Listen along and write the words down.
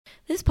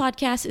This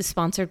podcast is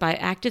sponsored by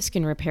Active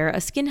Skin Repair,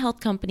 a skin health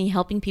company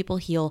helping people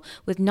heal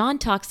with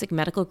non-toxic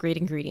medical-grade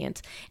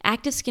ingredients.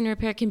 Active Skin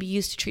Repair can be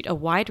used to treat a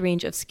wide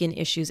range of skin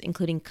issues,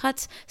 including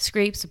cuts,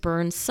 scrapes,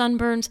 burns,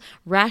 sunburns,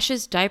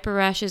 rashes, diaper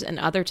rashes, and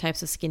other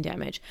types of skin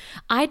damage.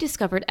 I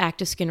discovered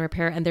Active Skin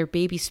Repair and their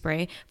baby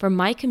spray from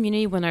my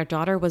community when our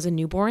daughter was a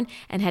newborn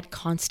and had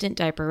constant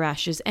diaper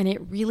rashes, and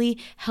it really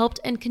helped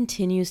and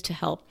continues to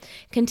help.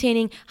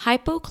 Containing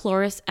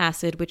hypochlorous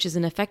acid, which is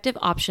an effective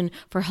option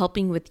for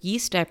helping with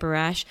yeast diaper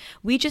rash,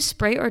 we just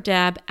spray or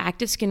dab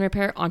Active Skin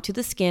Repair onto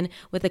the skin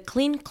with a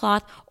clean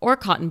cloth or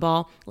cotton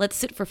ball, let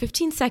sit for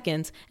 15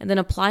 seconds, and then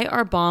apply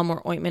our balm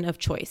or ointment of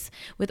choice.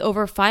 With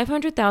over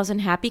 500,000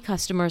 happy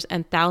customers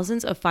and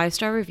thousands of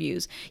 5-star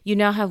reviews, you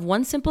now have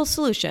one simple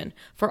solution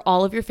for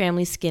all of your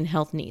family's skin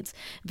health needs.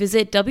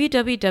 Visit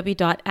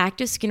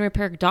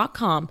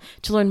www.activeskinrepair.com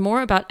to learn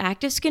more about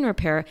Active Skin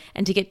Repair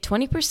and to get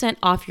 20%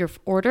 off your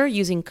order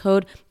using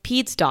code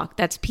PEDSDOC.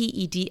 That's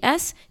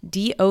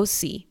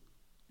PEDSDOC.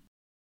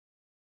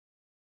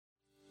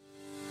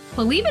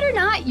 Believe it or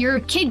not,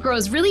 your kid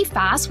grows really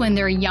fast when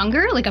they're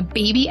younger, like a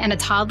baby and a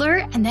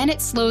toddler, and then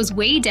it slows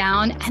way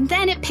down, and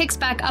then it picks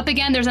back up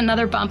again. There's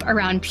another bump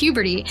around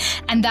puberty,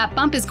 and that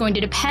bump is going to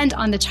depend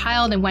on the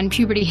child and when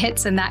puberty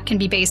hits, and that can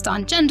be based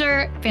on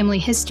gender, family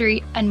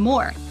history, and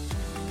more.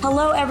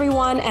 Hello,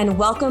 everyone, and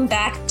welcome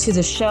back to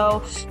the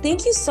show.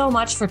 Thank you so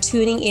much for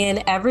tuning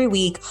in every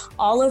week,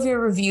 all of your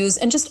reviews,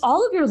 and just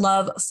all of your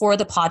love for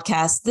the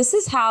podcast. This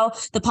is how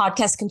the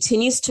podcast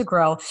continues to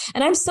grow.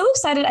 And I'm so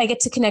excited I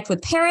get to connect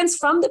with parents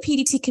from the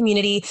PDT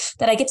community,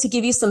 that I get to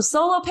give you some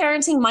solo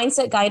parenting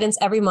mindset guidance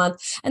every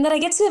month, and that I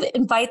get to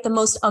invite the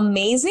most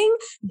amazing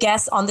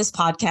guests on this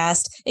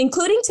podcast,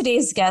 including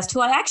today's guest, who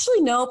I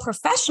actually know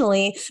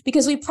professionally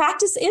because we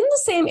practice in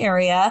the same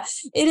area.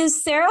 It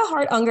is Sarah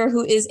Hart-Unger,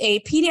 who is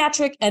a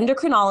pediatric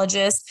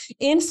endocrinologist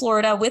in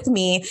Florida with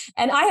me.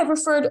 And I have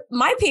referred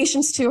my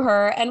patients to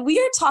her. And we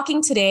are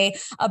talking today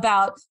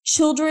about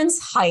children's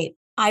height.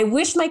 I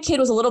wish my kid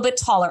was a little bit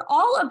taller.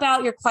 All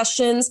about your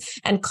questions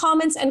and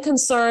comments and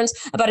concerns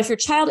about if your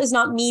child is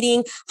not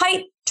meeting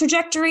height,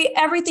 trajectory,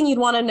 everything you'd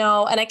want to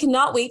know. And I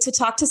cannot wait to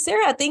talk to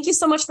Sarah. Thank you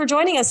so much for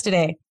joining us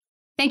today.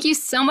 Thank you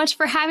so much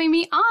for having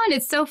me on.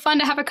 It's so fun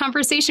to have a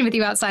conversation with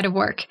you outside of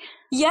work.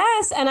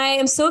 Yes. And I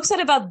am so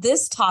excited about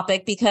this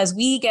topic because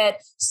we get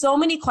so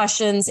many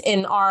questions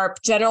in our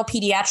general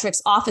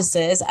pediatrics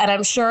offices. And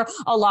I'm sure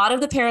a lot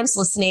of the parents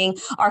listening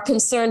are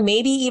concerned,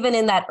 maybe even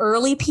in that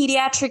early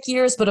pediatric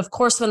years. But of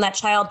course, when that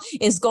child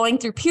is going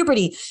through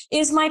puberty,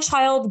 is my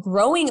child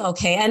growing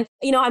okay? And,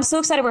 I'm so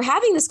excited we're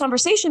having this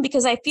conversation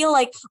because I feel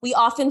like we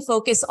often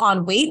focus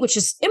on weight, which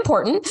is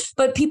important,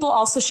 but people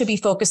also should be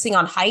focusing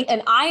on height.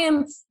 And I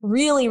am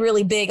really,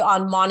 really big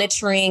on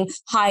monitoring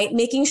height,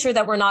 making sure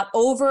that we're not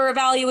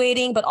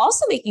over-evaluating, but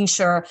also making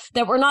sure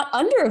that we're not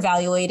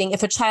under-evaluating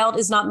if a child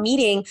is not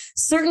meeting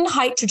certain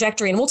height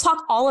trajectory. And we'll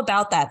talk all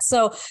about that.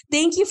 So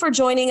thank you for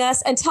joining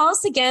us, and tell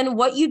us again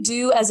what you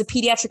do as a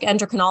pediatric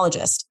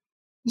endocrinologist.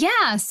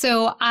 Yeah,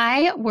 so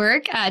I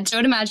work at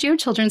Joe DiMaggio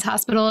Children's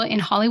Hospital in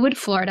Hollywood,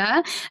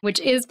 Florida, which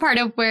is part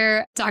of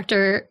where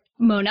Dr.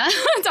 Mona's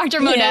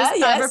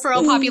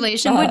referral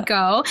population would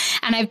go.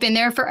 And I've been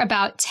there for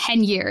about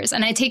 10 years.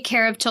 And I take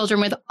care of children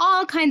with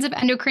all kinds of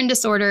endocrine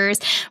disorders,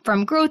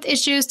 from growth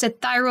issues to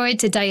thyroid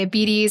to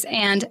diabetes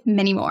and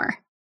many more.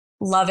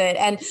 Love it.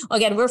 And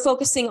again, we're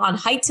focusing on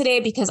height today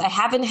because I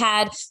haven't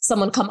had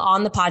someone come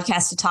on the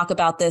podcast to talk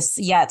about this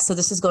yet. So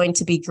this is going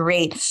to be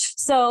great.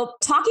 So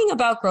talking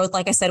about growth,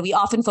 like I said, we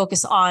often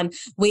focus on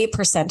weight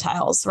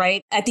percentiles,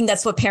 right? I think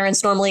that's what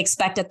parents normally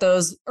expect at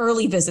those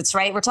early visits,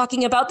 right? We're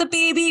talking about the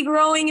baby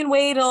growing in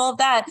weight and all of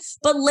that,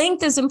 but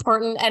length is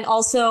important. And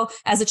also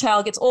as the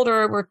child gets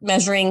older, we're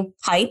measuring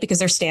height because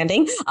they're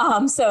standing.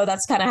 So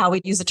that's kind of how we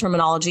use the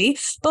terminology.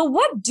 But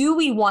what do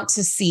we want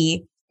to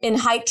see in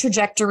height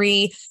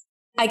trajectory,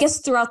 I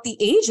guess, throughout the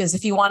ages,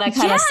 if you want to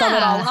kind of sum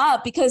it all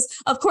up? Because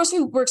of course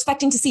we're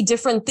expecting to see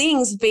different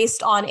things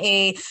based on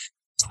a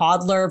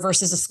toddler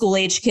versus a school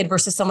age kid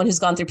versus someone who's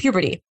gone through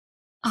puberty.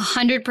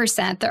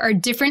 100%. There are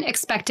different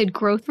expected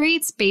growth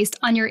rates based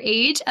on your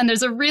age. And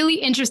there's a really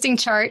interesting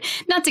chart,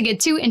 not to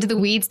get too into the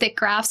weeds, that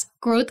graphs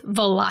growth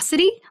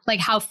velocity, like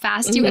how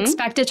fast you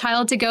expect a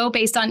child to go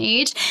based on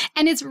age.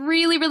 And it's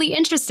really, really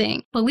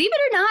interesting. Believe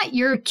it or not,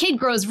 your kid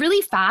grows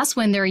really fast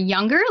when they're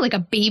younger, like a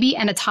baby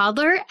and a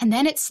toddler, and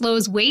then it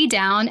slows way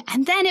down,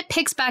 and then it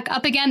picks back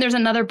up again. There's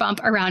another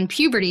bump around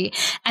puberty.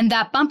 And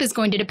that bump is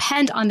going to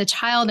depend on the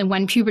child and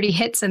when puberty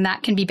hits, and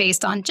that can be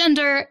based on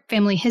gender,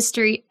 family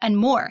history, and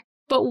more.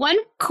 But one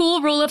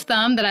cool rule of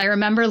thumb that I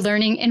remember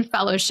learning in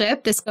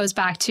fellowship, this goes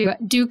back to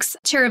Duke's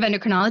chair of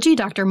endocrinology,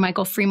 Dr.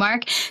 Michael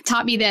Freemark,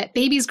 taught me that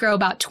babies grow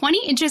about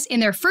 20 inches in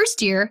their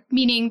first year,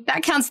 meaning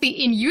that counts the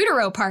in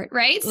utero part,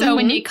 right? So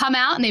when they come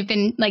out and they've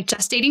been like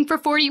gestating for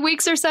 40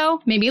 weeks or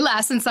so, maybe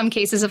less in some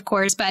cases, of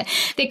course, but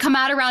they come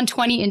out around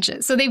 20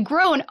 inches. So they've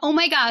grown, oh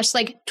my gosh,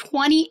 like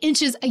 20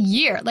 inches a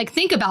year. Like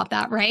think about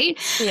that, right?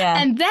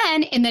 Yeah. And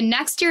then in the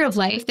next year of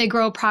life, they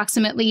grow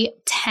approximately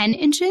 10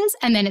 inches,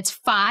 and then it's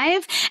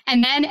 5.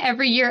 And then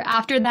every year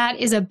after that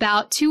is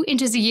about 2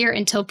 inches a year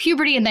until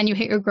puberty, and then you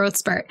hit your growth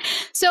spurt.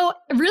 So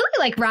really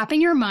like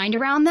wrapping your mind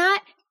around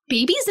that,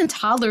 babies and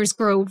toddlers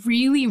grow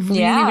really,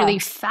 really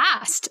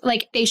fast,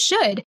 like they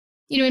should.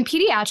 You know, in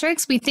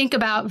pediatrics, we think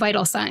about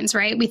vital signs,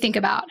 right? We think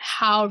about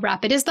how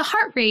rapid is the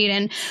heart rate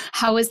and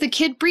how is the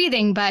kid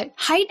breathing, but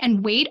height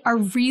and weight are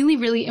really,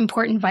 really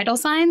important vital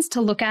signs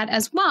to look at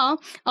as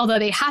well, although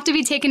they have to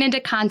be taken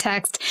into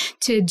context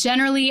to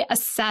generally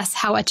assess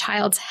how a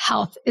child's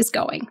health is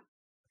going.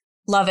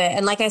 Love it.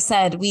 And like I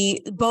said,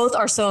 we both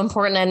are so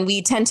important, and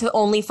we tend to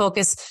only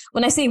focus,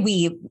 when I say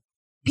we,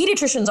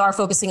 pediatricians are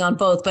focusing on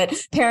both, but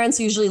parents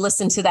usually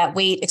listen to that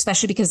weight,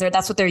 especially because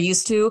that's what they're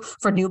used to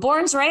for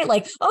newborns, right?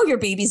 Like, oh, your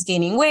baby's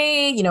gaining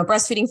weight, you know,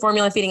 breastfeeding,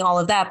 formula feeding, all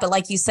of that. But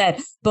like you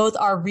said, both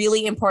are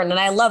really important. And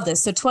I love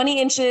this. So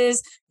 20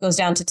 inches goes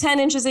down to 10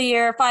 inches a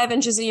year, 5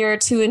 inches a year,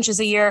 2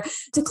 inches a year.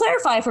 To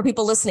clarify for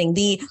people listening,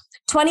 the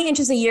 20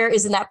 inches a year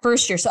is in that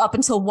first year. So up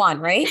until 1,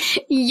 right?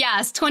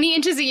 Yes. 20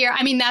 inches a year.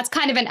 I mean, that's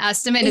kind of an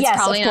estimate. It's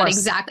probably not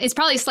exactly. It's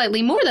probably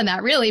slightly more than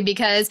that, really,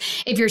 because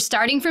if you're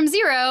starting from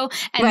 0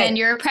 and then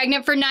you're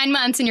pregnant for 9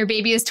 months and your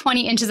baby is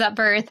 20 inches at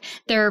birth,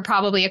 there are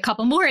probably a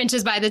couple more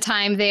inches by the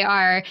time they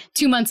are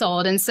 2 months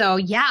old. And so,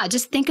 yeah,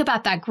 just think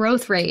about that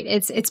growth rate.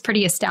 It's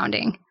pretty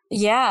astounding.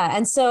 Yeah.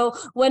 And so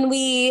when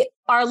we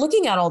are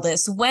looking at all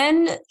this,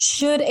 when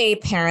should a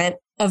parent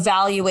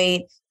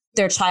evaluate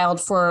their child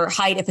for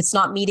height if it's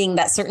not meeting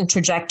that certain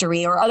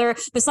trajectory, or other,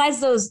 besides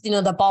those, you know,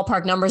 the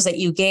ballpark numbers that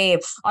you gave,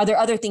 are there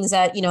other things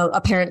that, you know,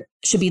 a parent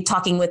should be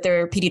talking with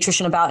their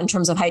pediatrician about in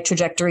terms of height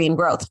trajectory and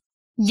growth?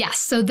 Yes.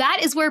 So that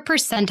is where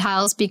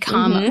percentiles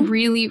become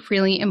really,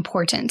 really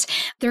important.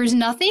 There's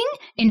nothing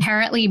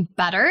inherently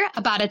better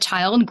about a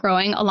child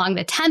growing along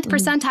the 10th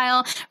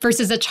percentile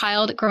versus a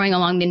child growing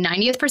along the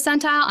 90th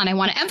percentile. And I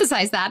want to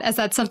emphasize that, as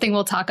that's something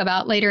we'll talk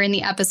about later in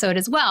the episode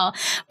as well.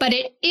 But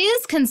it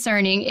is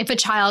concerning if a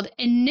child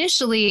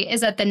initially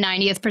is at the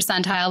 90th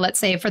percentile, let's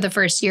say for the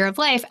first year of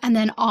life, and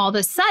then all of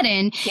a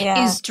sudden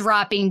is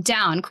dropping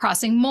down,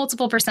 crossing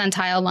multiple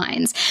percentile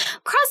lines.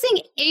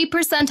 Crossing a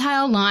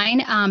percentile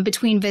line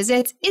between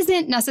visits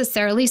isn't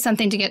necessarily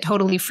something to get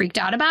totally freaked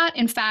out about.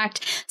 In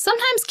fact,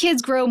 sometimes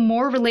kids grow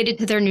more related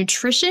to their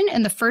nutrition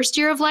in the first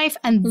year of life,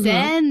 and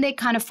then they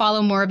kind of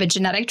follow more of a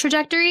genetic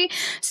trajectory.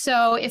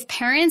 So if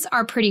parents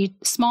are pretty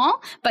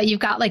small, but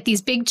you've got like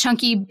these big,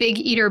 chunky, big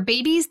eater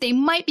babies, they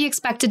might be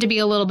expected to be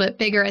a little bit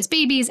bigger as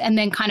babies and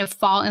then kind of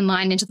fall in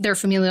line into their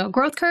familial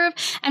growth curve.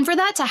 And for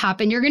that to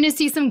happen, you're going to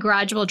see some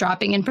gradual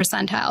dropping in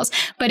percentiles,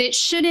 but it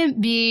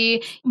shouldn't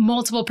be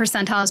multiple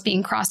percentiles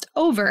being crossed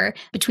over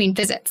between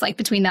visits. Like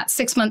between that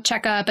 6-month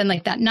checkup and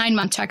like that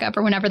 9-month checkup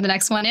or whenever the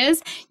next one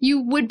is, you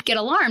would get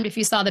alarmed if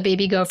you saw the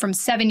baby go from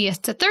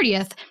 70th to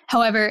 30th.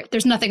 However,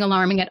 there's nothing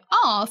alarming at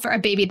all for a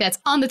baby that's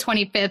on the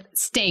 25th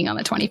staying on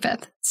the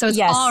 25th. So it's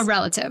all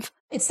relative.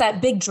 It's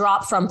that big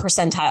drop from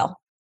percentile.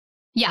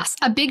 Yes,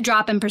 a big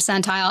drop in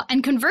percentile.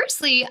 And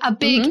conversely, a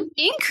big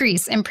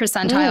increase in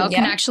percentile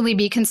can actually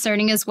be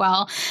concerning as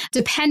well,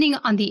 depending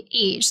on the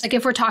age. Like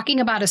if we're talking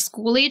about a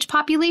school age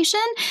population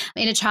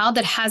in a child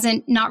that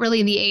hasn't, not really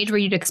in the age where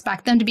you'd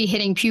expect them to be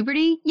hitting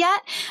puberty yet,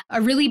 a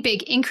really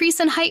big increase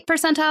in height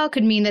percentile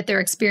could mean that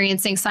they're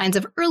experiencing signs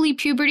of early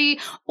puberty,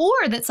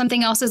 or that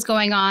something else is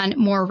going on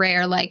more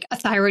rare, like a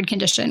thyroid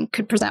condition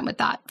could present with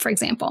that, for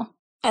example.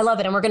 I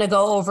love it. And we're going to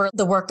go over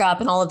the workup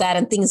and all of that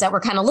and things that we're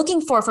kind of looking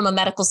for from a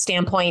medical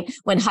standpoint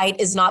when height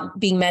is not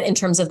being met in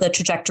terms of the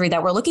trajectory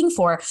that we're looking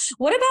for.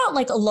 What about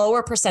like a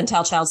lower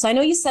percentile child? So I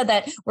know you said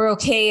that we're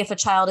okay if a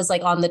child is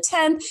like on the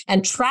 10th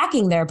and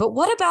tracking there, but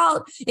what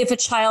about if a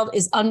child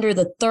is under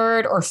the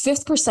 3rd or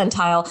 5th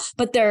percentile,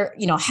 but they're,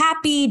 you know,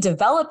 happy,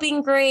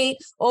 developing great,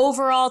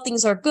 overall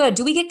things are good?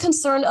 Do we get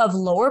concerned of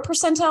lower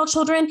percentile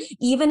children,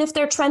 even if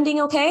they're trending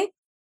okay?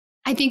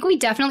 I think we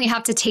definitely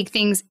have to take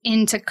things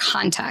into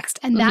context.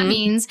 And that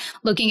means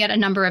looking at a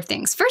number of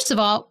things. First of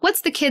all,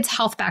 what's the kid's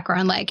health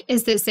background like?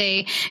 Is this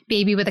a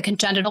baby with a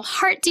congenital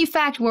heart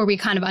defect where we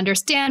kind of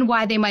understand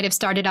why they might have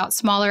started out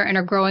smaller and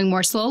are growing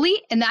more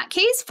slowly? In that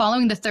case,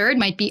 following the 3rd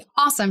might be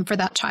awesome for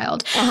that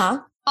child.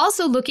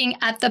 Also looking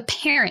at the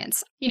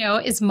parents, you know,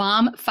 is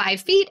mom 5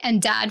 feet and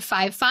dad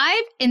 5'5"?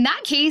 In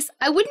that case,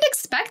 I wouldn't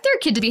expect their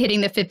kid to be hitting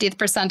the 50th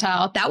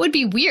percentile. That would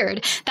be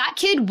weird. That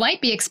kid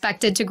might be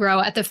expected to grow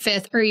at the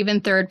 5th or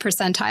even 3rd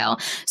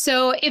percentile.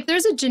 So if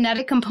there's a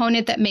genetic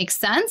component that makes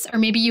sense, or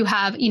maybe you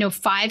have, you know,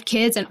 5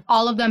 kids and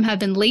all of them have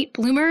been late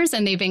bloomers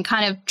and they've been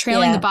kind of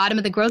trailing the bottom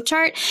of the growth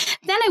chart,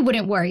 then I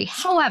wouldn't worry.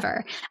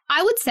 However,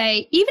 I would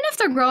say even if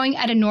they're growing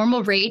at a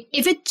normal rate,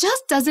 if it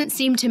just doesn't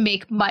seem to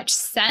make much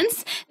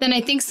sense, then I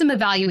think some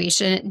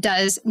evaluation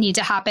does need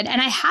to happen.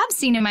 And I have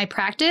seen in my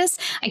practice,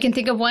 I can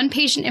think of one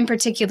patient in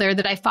particular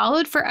that I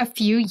followed for a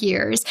few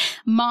years.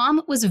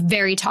 Mom was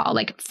very tall,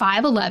 like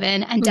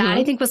 5'11", and dad,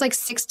 I think, was like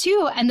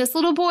 6'2". And this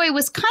little boy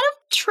was kind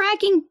of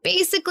tracking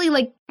basically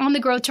like on the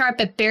growth chart,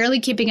 but barely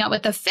keeping up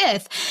with the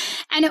fifth.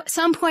 And at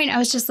some point I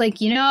was just like,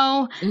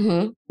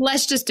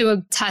 let's just do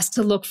a test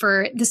to look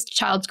for this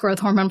child's growth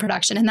hormone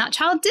production. And that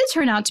child did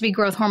turn out to be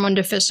growth hormone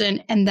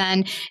deficient. And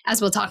then, as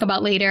we'll talk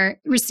about later,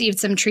 received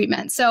some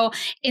treatment. So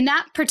in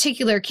that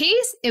particular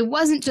case, it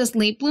wasn't just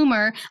late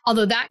bloomer,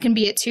 although that can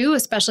be it too,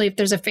 especially if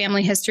there's a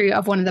family history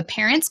of one of the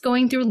parents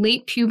going through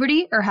late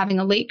puberty or having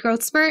a late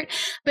growth spurt.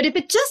 But if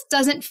it just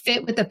doesn't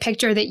fit with the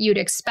picture that you'd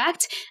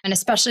expect, and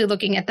especially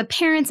looking at the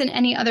parents and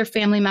any other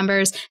family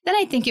members, then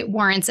I think it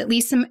warrants at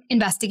least some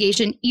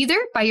investigation either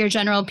by your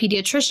general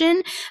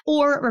pediatrician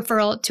or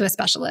referral to a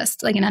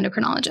specialist like an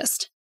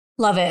endocrinologist.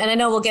 Love it. And I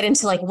know we'll get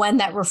into like when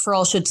that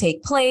referral should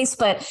take place,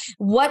 but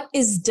what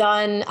is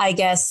done, I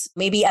guess,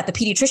 maybe at the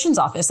pediatrician's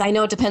office? I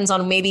know it depends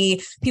on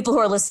maybe people who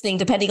are listening,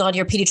 depending on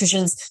your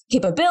pediatrician's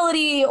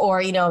capability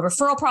or,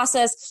 referral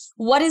process.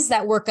 What is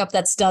that workup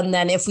that's done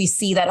then if we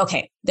see that,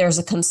 okay, there's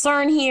a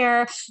concern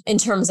here in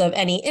terms of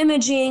any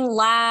imaging,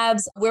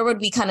 labs, where would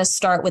we kind of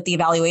start with the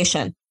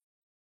evaluation?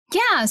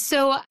 Yeah.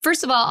 So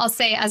first of all, I'll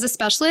say as a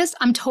specialist,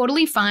 I'm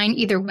totally fine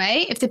either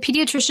way. If the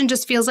pediatrician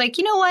just feels like,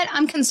 you know what,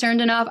 I'm concerned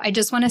enough, I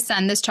just want to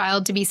send this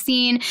child to be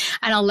seen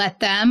and I'll let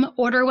them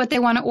order what they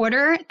want to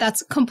order,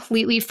 that's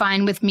completely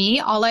fine with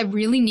me. All I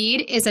really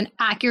need is an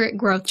accurate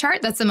growth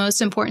chart. That's the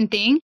most important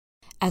thing.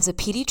 As a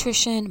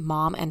pediatrician,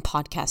 mom, and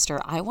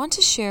podcaster, I want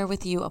to share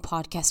with you a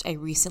podcast I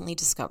recently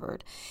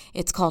discovered.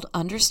 It's called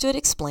Understood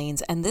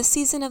Explains, and this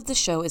season of the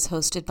show is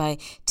hosted by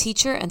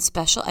teacher and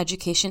special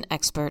education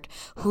expert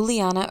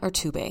Juliana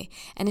Urtubey,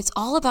 and it's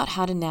all about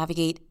how to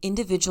navigate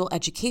individual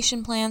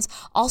education plans,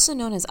 also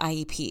known as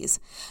IEPs.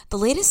 The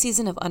latest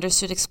season of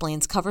Understood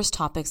Explains covers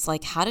topics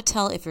like how to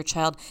tell if your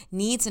child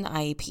needs an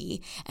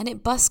IEP, and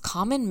it busts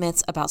common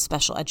myths about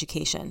special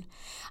education.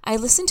 I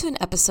listened to an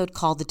episode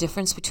called The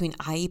Difference Between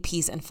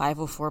IEPs and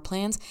 504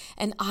 plans,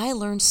 and I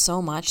learned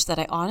so much that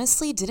I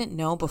honestly didn't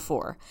know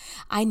before.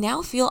 I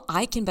now feel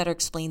I can better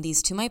explain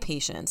these to my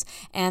patients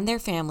and their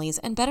families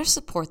and better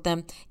support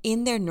them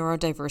in their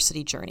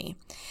neurodiversity journey.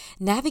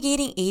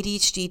 Navigating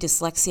ADHD,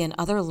 dyslexia, and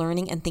other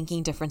learning and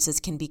thinking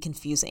differences can be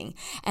confusing,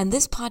 and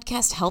this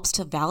podcast helps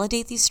to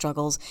validate these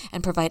struggles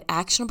and provide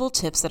actionable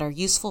tips that are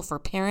useful for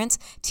parents,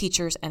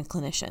 teachers, and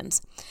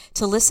clinicians.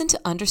 To listen to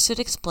Understood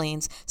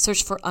Explains,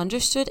 search for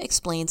Understood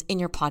Explains in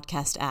your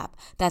podcast app.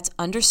 That's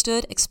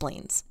Understood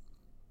Explains.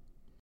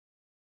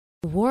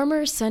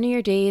 Warmer,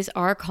 sunnier days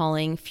are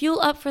calling. Fuel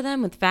up for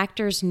them with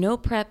Factor's no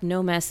prep,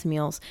 no mess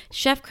meals.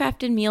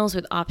 Chef-crafted meals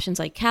with options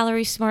like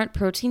Calorie Smart,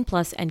 Protein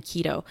Plus, and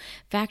Keto.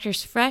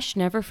 Factor's fresh,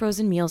 never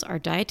frozen meals are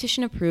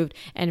dietitian approved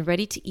and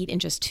ready to eat in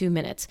just 2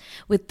 minutes.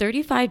 With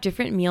 35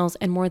 different meals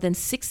and more than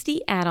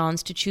 60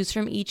 add-ons to choose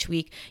from each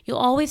week, you'll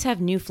always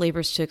have new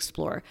flavors to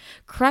explore.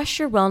 Crush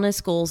your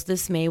wellness goals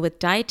this May with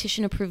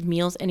dietitian approved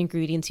meals and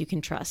ingredients you can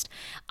trust.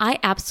 I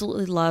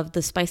absolutely love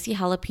the spicy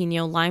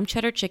jalapeno, lime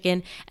cheddar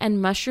chicken,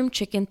 and mushroom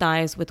chicken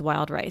thighs with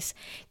wild rice.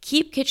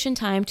 Keep kitchen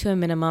time to a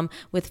minimum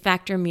with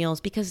Factor meals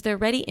because they're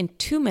ready in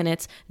 2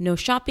 minutes, no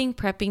shopping,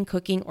 prepping,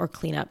 cooking, or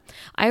cleanup.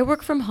 I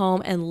work from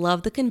home and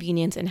love the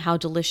convenience and how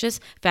delicious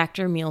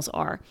Factor meals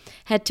are.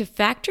 Head to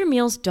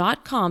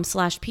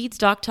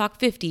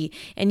factormeals.com/PedsDocTalk50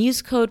 and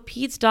use code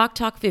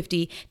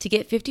PedsDocTalk50 to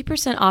get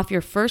 50% off your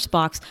first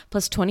box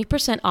plus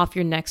 20% off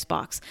your next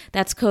box.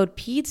 That's code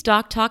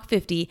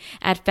PedsDocTalk50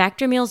 at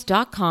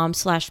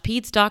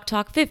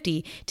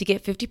factormeals.com/PedsDocTalk50 to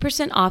get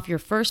 50% off your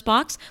first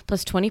box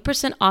plus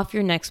 20% off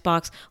your next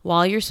box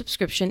while your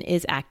subscription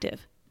is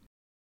active.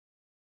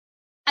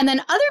 And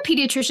then other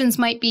pediatricians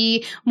might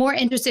be more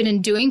interested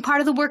in doing part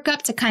of the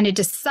workup to kind of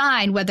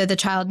decide whether the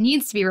child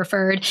needs to be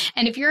referred.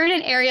 And if you're in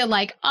an area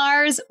like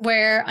ours,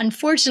 where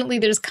unfortunately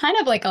there's kind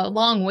of like a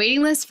long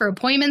waiting list for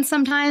appointments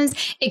sometimes,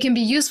 it can be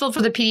useful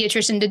for the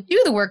pediatrician to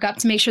do the workup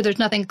to make sure there's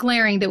nothing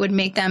glaring that would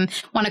make them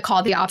want to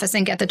call the office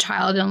and get the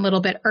child in a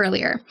little bit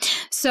earlier.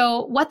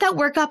 So what that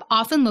workup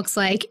often looks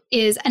like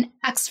is an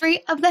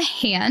X-ray of the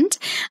hand.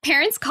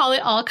 Parents call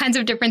it all kinds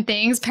of different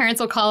things. Parents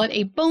will call it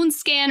a bone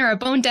scan or a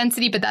bone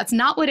density, but that's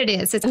not what it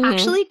is. It's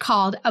actually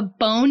called a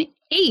bone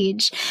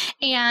age.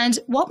 And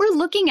what we're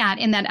looking at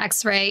in that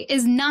X-ray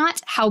is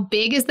not how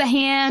big is the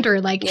hand or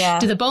like,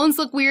 do the bones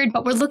look weird,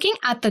 but we're looking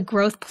at the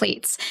growth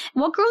plates.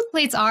 What growth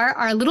plates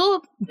are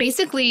little,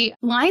 basically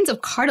lines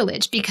of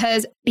cartilage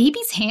because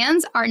babies'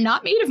 hands are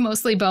not made of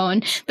mostly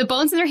bone. The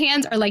bones in their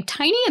hands are like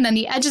tiny and then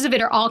the edges of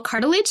it are all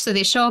cartilage. So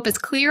they show up as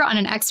clear on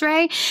an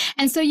X-ray.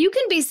 And so you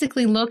can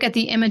basically look at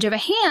the image of a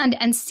hand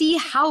and see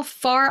how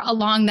far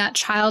along that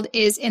child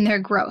is in their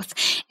growth.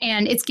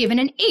 And it's given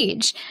an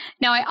age.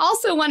 Now, I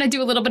also want to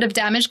do a little bit of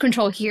damage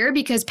control here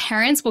because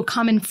parents will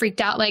come and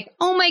freaked out like,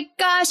 oh my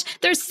gosh,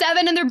 they're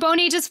 7 and their bone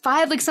age is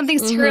 5, like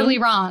something's terribly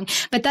wrong.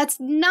 But that's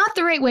not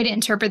the right way to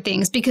interpret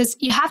things because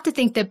you have to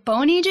think that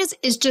bone ages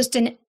is just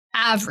an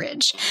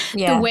average.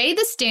 The way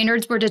the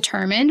standards were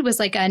determined was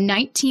like a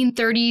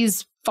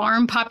 1930s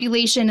farm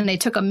population and they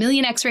took 1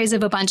 million x-rays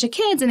of a bunch of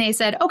kids and they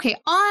said, okay,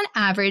 on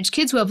average,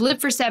 kids who have lived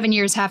for 7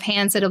 years have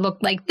hands that have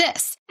looked like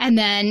this. And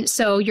then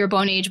so your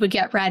bone age would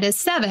get read as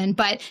 7.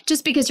 But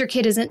just because your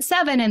kid isn't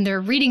 7 and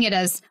they're reading it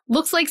as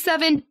looks like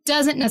 7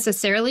 doesn't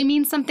necessarily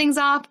mean something's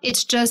off.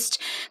 It's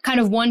just kind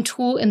of one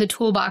tool in the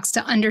toolbox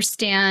to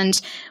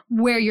understand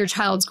where your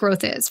child's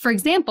growth is. For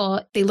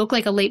example, they look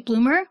like a late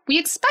bloomer. We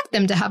expect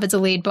them to have a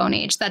delayed bone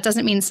age. That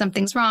doesn't mean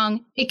something's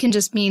wrong. It can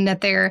just mean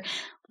that they're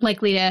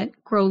likely to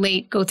grow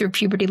late, go through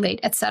puberty late,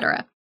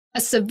 etc.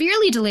 A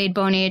severely delayed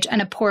bone age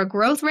and a poor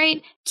growth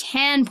rate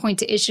can point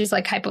to issues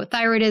like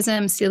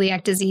hypothyroidism,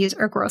 celiac disease,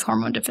 or growth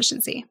hormone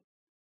deficiency.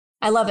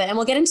 I love it. And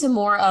we'll get into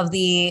more of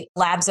the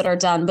labs that are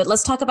done, but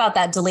let's talk about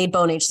that delayed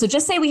bone age. So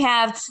just say we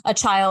have a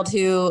child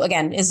who,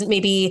 again, is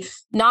maybe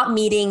not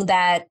meeting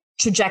that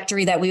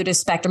trajectory that we would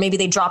expect, or maybe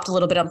they dropped a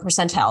little bit on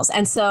percentiles.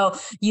 And so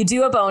you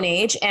do a bone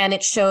age and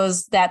it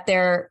shows that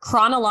their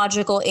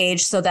chronological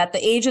age, so that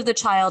the age of the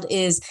child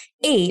is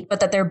 8, but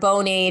that their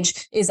bone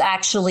age is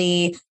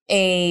actually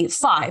a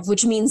 5,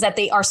 which means that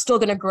they are still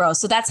going to grow.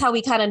 So that's how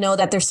we kind of know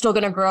that they're still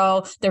going to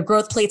grow. Their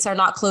growth plates are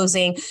not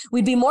closing.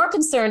 We'd be more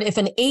concerned if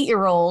an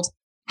 8-year-old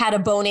had a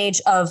bone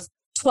age of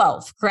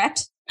 12,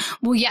 correct?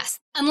 Well, yes,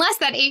 unless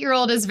that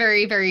 8-year-old is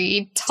very,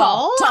 very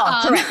tall.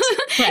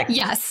 Correct.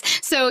 Yes.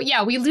 So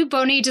yeah, we do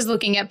bone ages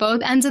looking at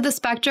both ends of the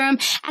spectrum.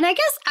 And I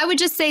guess I would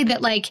just say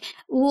that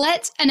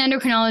let an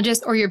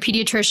endocrinologist or your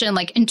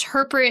pediatrician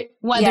interpret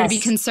whether to be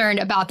concerned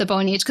about the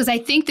bone age. Because I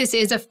think this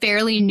is a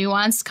fairly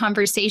nuanced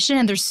conversation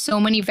and there's so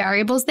many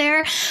variables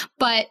there.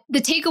 But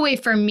the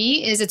takeaway for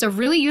me is it's a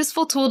really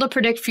useful tool to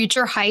predict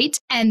future height,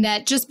 and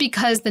that just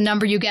because the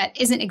number you get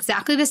isn't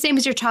exactly the same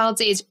as your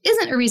child's age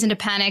isn't a reason to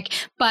panic,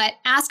 but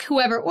ask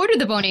whoever ordered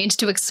the bone age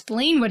to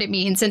explain what it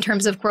means in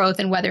terms of growth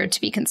and whether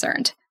to be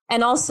concerned.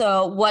 And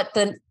also what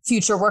the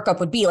future workup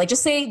would be.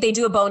 Just say they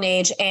do a bone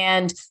age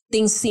and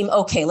things seem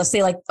okay. Let's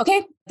say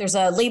okay, there's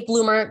a late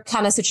bloomer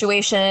kind of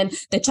situation.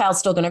 The child's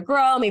still going to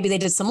grow. Maybe they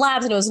did some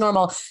labs and it was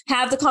normal.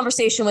 Have the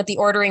conversation with the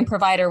ordering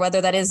provider, whether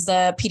that is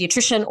the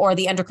pediatrician or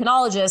the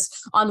endocrinologist,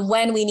 on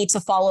when we need to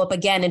follow up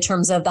again in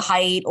terms of the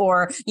height,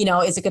 or,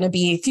 is it going to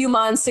be a few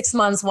months, 6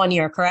 months, 1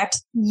 year,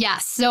 correct?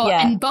 Yes. So,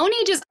 and bone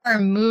ages are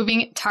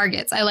moving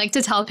targets. I like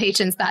to tell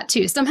patients that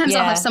too. Sometimes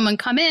I'll have someone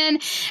come in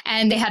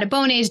and they had a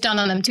bone age done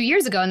on them 2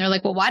 years ago and they're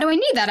like, well, why do I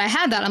need that? I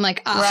had that. I'm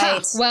like,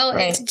 that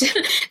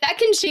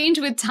can change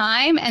with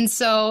time. And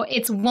so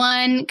it's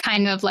one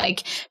kind of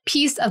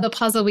piece of the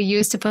puzzle we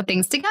use to put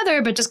things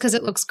together. But just because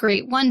it looks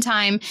great one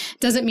time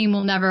doesn't mean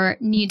we'll never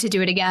need to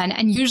do it again.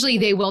 And usually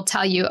they will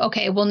tell you,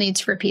 okay, we'll need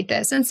to repeat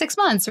this in 6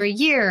 months or a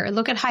year,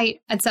 look at height,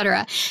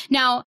 etc.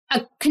 Now,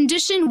 a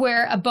condition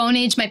where a bone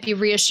age might be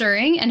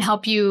reassuring and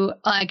help you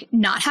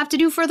not have to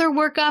do further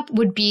workup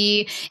would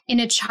be in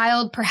a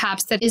child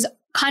perhaps that is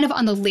kind of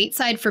on the late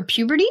side for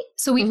puberty.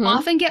 So we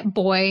often get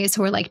boys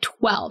who are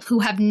 12 who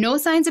have no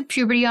signs of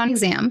puberty on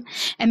exam,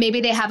 and maybe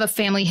they have a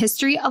family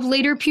history of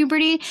later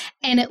puberty,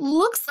 and it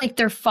looks like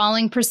they're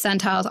falling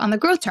percentiles on the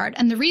growth chart.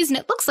 And the reason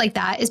it looks like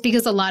that is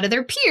because a lot of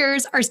their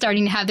peers are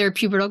starting to have their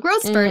pubertal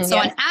growth spurts. So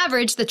on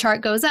average, the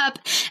chart goes up.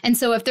 And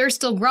so if they're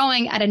still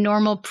growing at a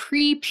normal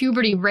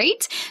pre-puberty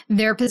rate,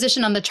 their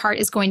position on the chart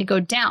is going to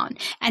go down.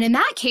 And in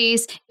that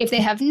case, if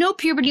they have no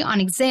puberty on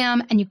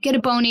exam and you get a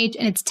bone age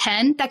and it's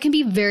 10, that can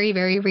be very,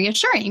 very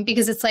reassuring,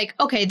 because it's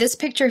okay, this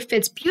picture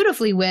fits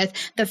beautifully with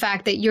the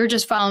fact that you're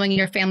just following in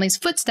your family's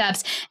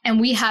footsteps and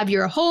we have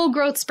your whole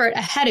growth spurt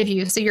ahead of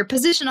you. So your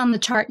position on the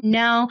chart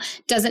now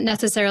doesn't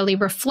necessarily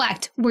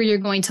reflect where you're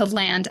going to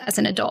land as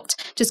an adult.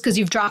 Just because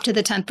you've dropped to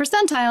the 10th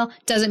percentile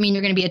doesn't mean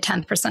you're going to be a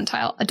 10th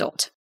percentile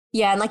adult.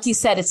 Yeah. And like you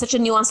said, it's such a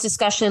nuanced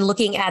discussion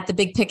looking at the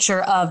big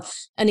picture of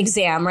an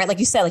exam, right? Like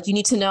you said, you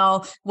need to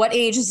know what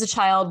age is the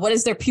child, what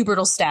is their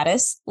pubertal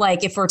status?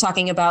 If we're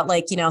talking about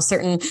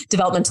certain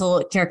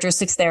developmental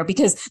characteristics there,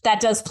 because that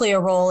does play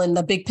a role in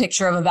the big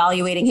picture of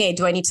evaluating, hey,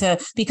 do I need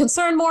to be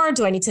concerned more?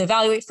 Do I need to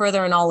evaluate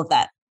further, and all of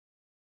that?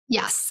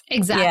 Yes,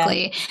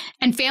 exactly. Yeah.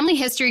 And family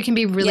history can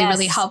be really,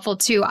 really helpful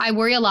too. I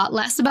worry a lot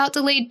less about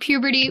delayed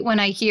puberty when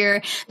I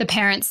hear the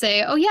parents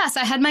say, oh yes,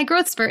 I had my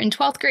growth spurt in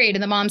 12th grade.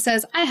 And the mom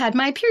says, I had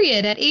my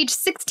period at age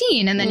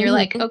 16. And then you're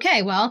like,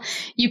 okay, well,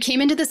 you came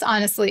into this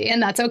honestly,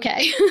 and that's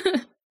okay.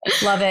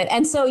 Love it.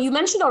 And so you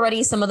mentioned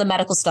already some of the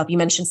medical stuff. You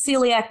mentioned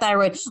celiac,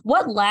 thyroid.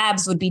 What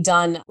labs would be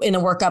done in a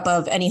workup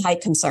of any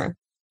height concern?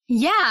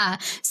 Yeah.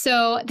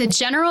 So the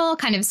general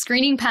kind of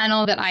screening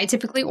panel that I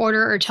typically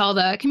order or tell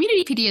the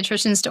community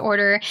pediatricians to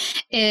order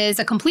is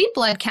a complete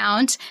blood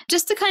count,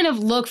 just to kind of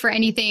look for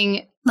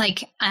anything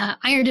like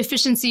iron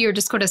deficiency or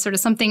just sort of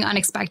something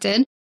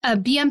unexpected. A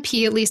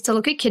BMP, at least to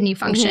look at kidney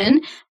function,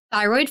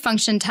 thyroid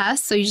function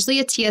test, so usually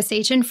a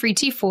TSH and free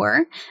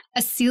T4, a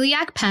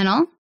celiac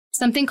panel,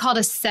 something called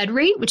a SED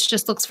rate, which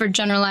just looks for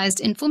generalized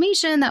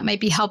inflammation. That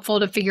might be helpful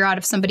to figure out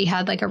if somebody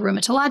had like a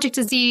rheumatologic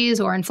disease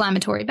or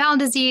inflammatory bowel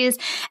disease.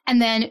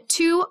 And then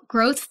 2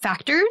 growth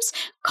factors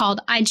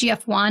called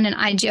IGF-1 and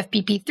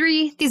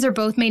IGF-BP3. These are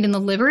both made in the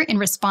liver in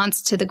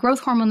response to the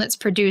growth hormone that's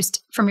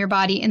produced from your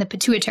body in the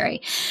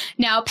pituitary.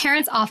 Now,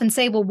 parents often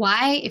say, well,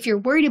 why, if you're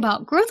worried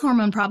about growth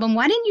hormone problem,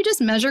 why didn't you just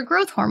measure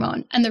growth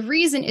hormone? And the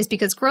reason is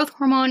because growth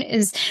hormone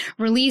is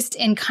released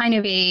in kind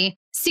of a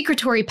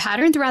secretory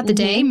pattern throughout the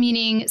day,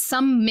 meaning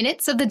some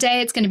minutes of the day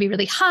it's going to be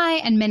really high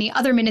and many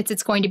other minutes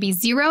it's going to be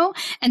 0.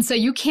 And so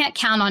you can't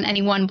count on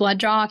any one blood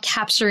draw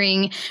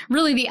capturing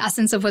really the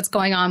essence of what's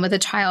going on with a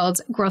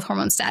child's growth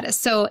hormone status.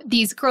 So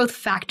these growth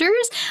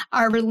factors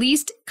are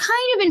released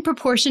kind of in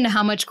proportion to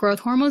how much growth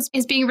hormones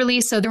is being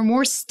released. So they're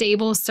more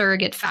stable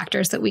surrogate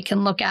factors that we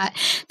can look at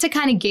to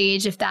kind of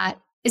gauge if that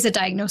is a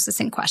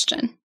diagnosis in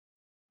question.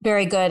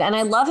 Very good. And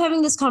I love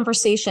having this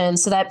conversation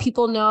so that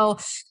people know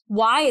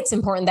why it's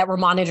important that we're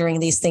monitoring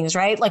these things,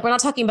 right? Like, we're not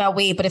talking about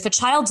weight, but if a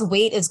child's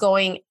weight is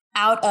going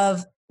out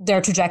of their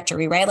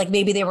trajectory, right? Like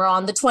maybe they were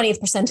on the 20th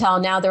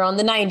percentile, now they're on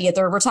the 90th,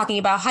 or we're talking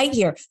about height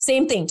here.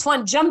 Same thing,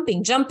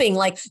 jumping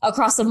like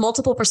across the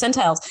multiple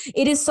percentiles.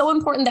 It is so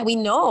important that we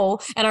know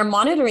and are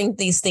monitoring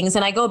these things.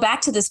 And I go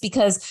back to this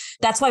because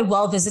that's why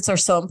well visits are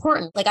so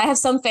important. Like, I have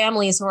some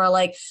families who are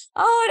like,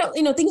 oh,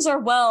 I don't, things are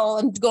well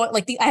and going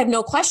like I have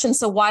no questions.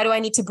 So why do I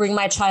need to bring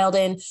my child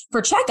in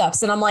for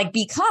checkups? And I'm like,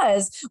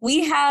 because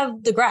we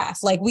have the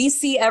graph, like we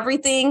see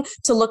everything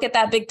to look at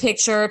that big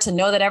picture, to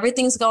know that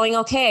everything's going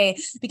okay.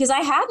 Because I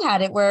have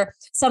had it where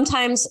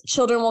sometimes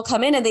children will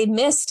come in and they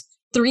missed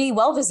 3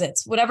 well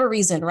visits, whatever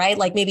reason, right?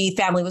 Like maybe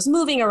family was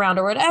moving around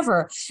or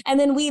whatever. And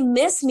then we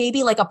miss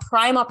maybe like a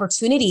prime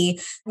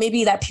opportunity,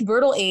 maybe that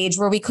pubertal age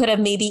where we could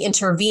have maybe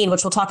intervened,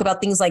 which we'll talk about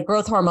things like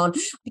growth hormone,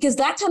 because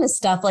that kind of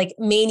stuff like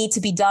may need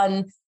to be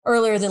done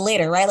earlier than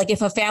later, right? Like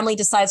if a family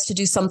decides to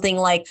do something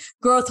like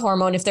growth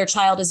hormone, if their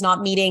child is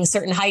not meeting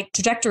certain height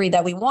trajectory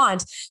that we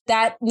want,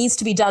 that needs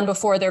to be done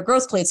before their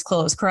growth plates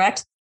close,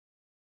 correct?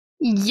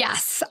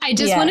 Yes. I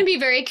just want to be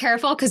very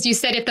careful because you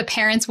said if the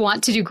parents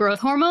want to do growth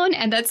hormone,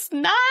 and that's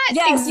not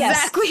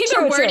exactly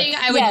the wording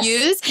I would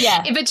use.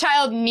 Yeah. If a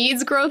child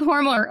needs growth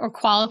hormone or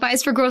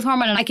qualifies for growth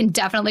hormone, and I can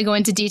definitely go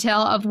into detail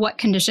of what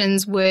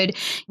conditions would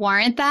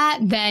warrant that,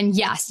 then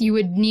yes, you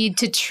would need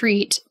to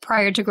treat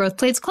prior to growth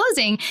plates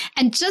closing.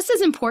 And just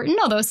as important,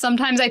 although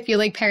sometimes I feel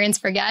like parents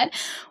forget,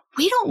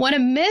 we don't want to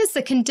miss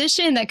a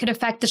condition that could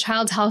affect the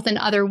child's health in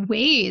other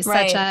ways,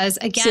 such as,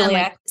 again,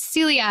 like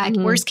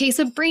celiac, worst case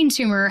of brain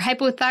tumor,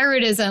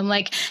 hypothyroidism.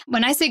 Like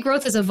when I say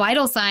growth is a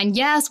vital sign,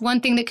 yes,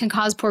 one thing that can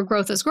cause poor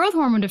growth is growth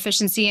hormone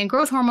deficiency, and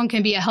growth hormone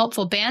can be a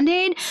helpful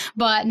Band-Aid,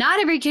 but not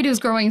every kid who's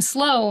growing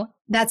slow,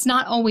 that's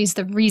not always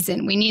the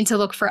reason. We need to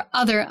look for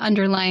other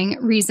underlying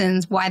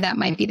reasons why that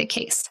might be the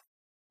case.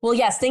 Well,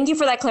 yes, thank you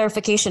for that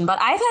clarification.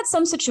 But I've had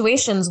some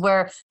situations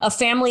where a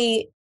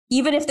family,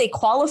 even if they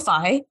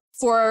qualify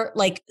for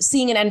like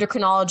seeing an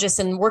endocrinologist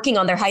and working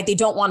on their height, they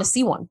don't want to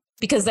see one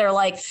because they're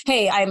like,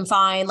 hey, I'm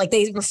fine. Like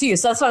they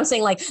refuse. So that's what I'm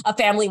saying. Like a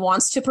family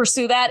wants to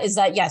pursue that is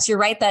that, yes, you're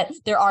right that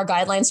there are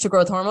guidelines to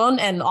growth hormone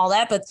and all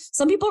that, but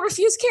some people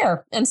refuse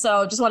care. And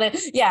so just want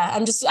to,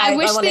 I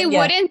wish they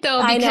wouldn't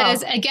though,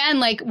 because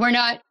again, like we're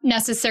not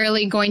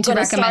necessarily going to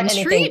recommend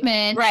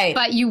treatment, right?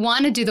 But you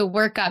want to do the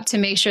workup to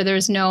make sure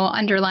there's no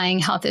underlying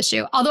health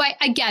issue. Although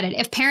I get it.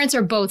 If parents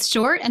are both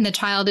short and the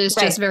child is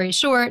just very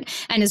short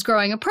and is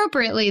growing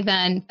appropriately,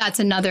 then that's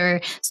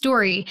another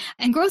story.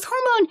 And growth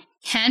hormone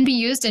can be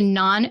used in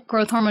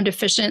non-growth hormone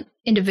deficient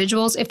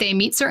individuals if they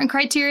meet certain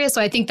criteria.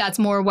 So I think that's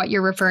more what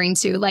you're referring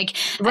to, like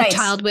a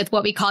child with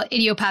what we call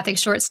idiopathic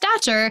short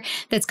stature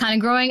that's kind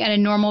of growing at a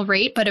normal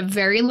rate, but a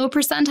very low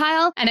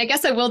percentile. And I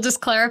guess I will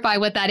just clarify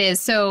what that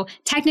is. So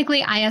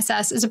technically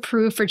ISS is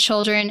approved for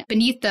children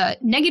beneath the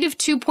negative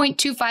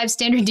 2.25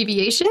 standard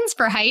deviations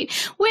for height,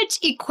 which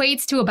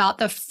equates to about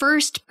the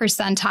first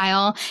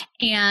percentile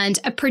and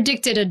a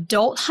predicted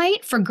adult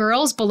height for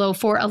girls below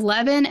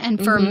 4'11"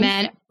 and for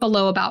men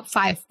below about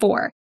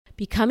 5'4".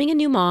 Becoming a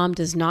new mom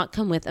does not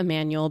come with a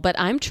manual, but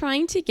I'm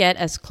trying to get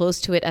as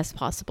close to it as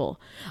possible.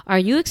 Are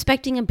you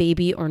expecting a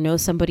baby or know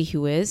somebody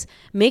who is?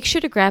 Make sure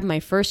to grab my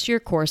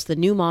first-year course, The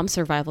New Mom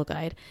Survival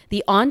Guide.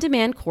 The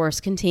on-demand course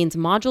contains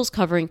modules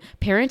covering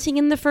parenting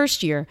in the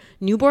first year,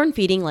 newborn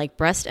feeding like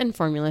breast and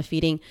formula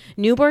feeding,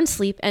 newborn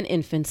sleep and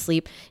infant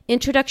sleep,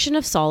 introduction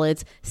of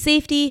solids,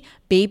 safety,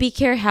 baby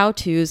care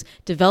how-tos,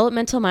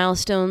 developmental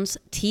milestones,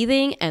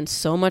 teething, and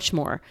so much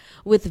more.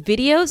 With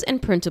videos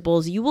and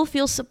printables, you will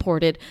feel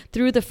supported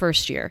through the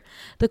first year.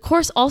 The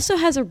course also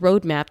has a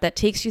roadmap that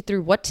takes you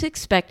through what to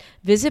expect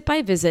visit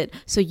by visit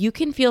so you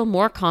can feel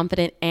more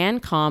confident and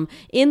calm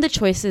in the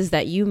choices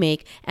that you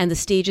make and the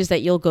stages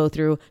that you'll go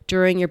through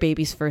during your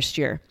baby's first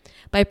year.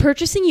 By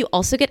purchasing, you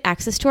also get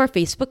access to our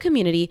Facebook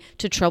community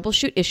to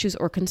troubleshoot issues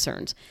or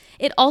concerns.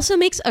 It also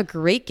makes a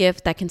great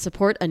gift that can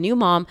support a new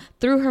mom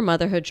through her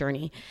motherhood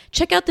journey.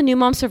 Check out the New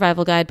Mom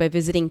Survival Guide by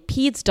visiting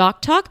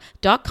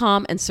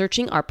pedsdoctalk.com and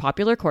searching our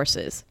popular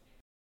courses.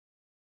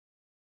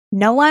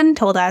 No one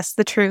told us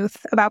the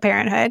truth about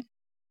parenthood.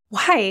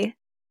 Why?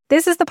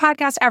 This is the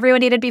podcast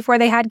everyone needed before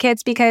they had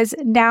kids, because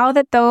now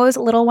that those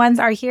little ones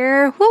are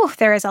here,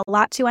 there is a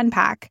lot to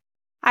unpack.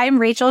 I'm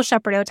Rachel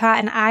Shepardota,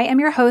 and I am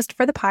your host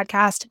for the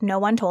podcast No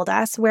One Told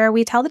Us, where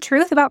we tell the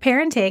truth about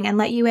parenting and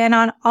let you in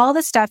on all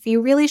the stuff you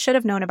really should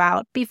have known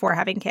about before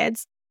having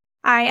kids.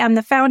 I am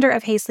the founder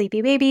of Hey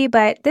Sleepy Baby,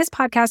 but this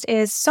podcast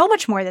is so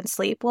much more than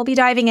sleep. We'll be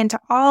diving into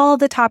all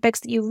the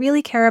topics that you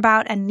really care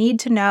about and need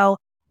to know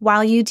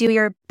while you do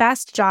your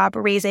best job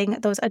raising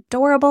those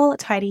adorable,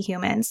 tiny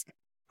humans.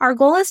 Our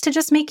goal is to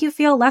just make you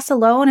feel less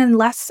alone and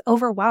less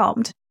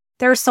overwhelmed.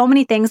 There are so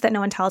many things that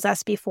no one tells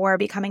us before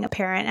becoming a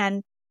parent,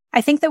 and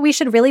I think that we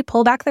should really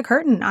pull back the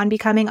curtain on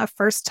becoming a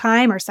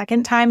first-time or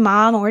second-time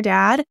mom or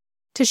dad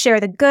to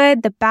share the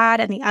good, the bad,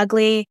 and the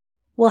ugly.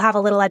 We'll have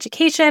a little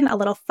education, a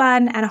little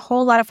fun, and a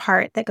whole lot of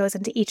heart that goes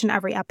into each and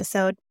every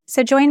episode.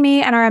 So join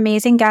me and our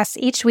amazing guests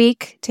each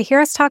week to hear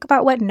us talk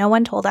about what no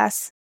one told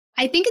us.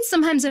 I think it's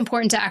sometimes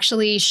important to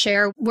actually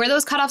share where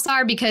those cutoffs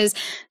are, because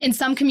in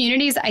some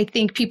communities, I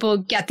think people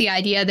get the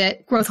idea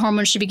that growth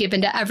hormones should be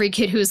given to every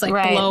kid who's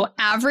below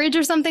average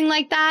or something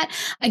like that.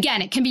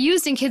 Again, it can be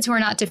used in kids who are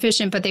not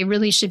deficient, but they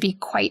really should be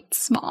quite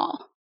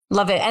small.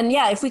 Love it. And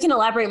yeah, if we can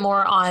elaborate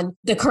more on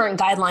the current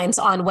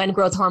guidelines on when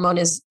growth hormone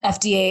is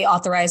FDA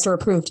authorized or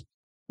approved.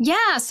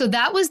 Yeah, so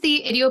that was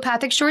the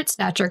idiopathic short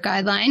stature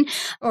guideline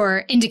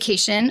or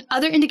indication.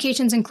 Other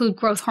indications include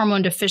growth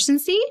hormone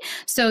deficiency.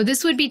 So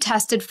this would be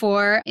tested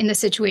for in the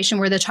situation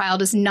where the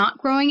child is not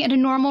growing at a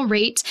normal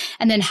rate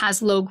and then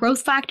has low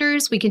growth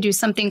factors. We can do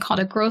something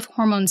called a growth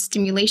hormone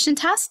stimulation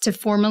test to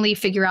formally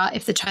figure out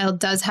if the child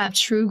does have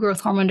true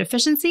growth hormone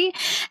deficiency.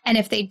 And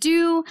if they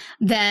do,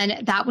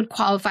 then that would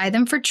qualify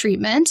them for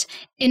treatment.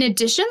 In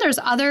addition, there's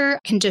other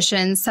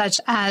conditions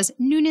such as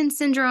Noonan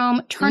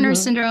syndrome, Turner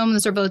syndrome.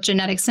 Those are both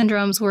genetic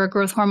syndromes where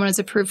growth hormone is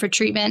approved for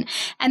treatment.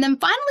 And then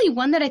finally,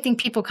 one that I think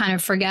people kind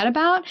of forget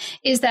about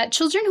is that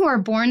children who are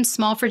born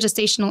small for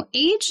gestational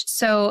age,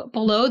 so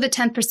below the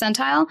 10th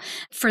percentile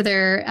for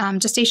their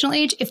gestational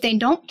age, if they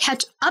don't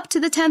catch up to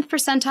the 10th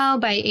percentile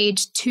by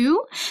age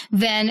 2,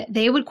 then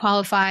they would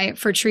qualify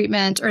for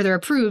treatment, or they're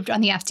approved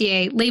on the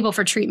FDA label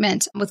for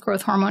treatment with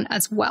growth hormone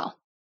as well.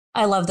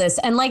 I love this.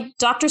 And like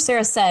Dr.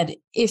 Sarah said,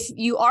 if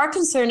you are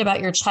concerned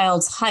about your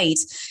child's height,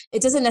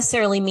 it doesn't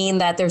necessarily mean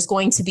that there's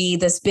going to be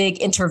this big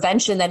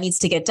intervention that needs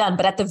to get done.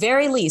 But at the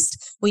very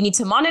least, we need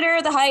to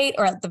monitor the height,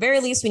 or at the very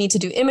least, we need to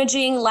do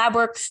imaging, lab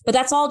work. But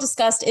that's all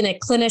discussed in a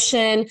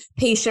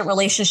clinician-patient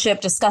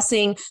relationship,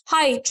 discussing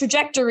height,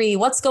 trajectory,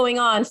 what's going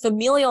on,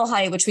 familial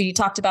height, which we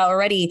talked about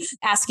already,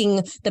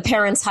 asking the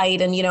parents'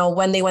 height and,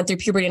 when they went through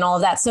puberty and all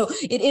of that. So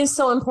it is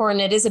so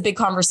important. It is a big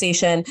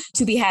conversation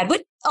to be had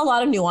with a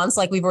lot of nuance,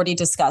 like we've already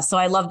discussed. So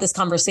I love this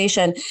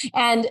conversation.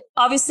 And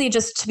obviously,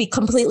 just to be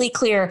completely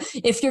clear,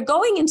 if you're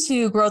going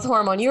into growth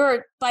hormone,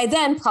 you're by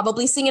then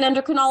probably seeing an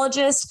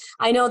endocrinologist.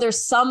 I know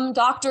there's some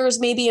doctors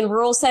maybe in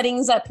rural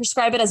settings that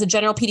prescribe it as a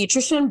general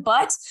pediatrician,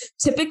 but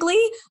typically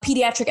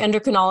pediatric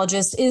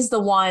endocrinologist is the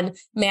one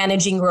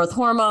managing growth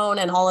hormone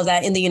and all of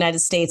that in the United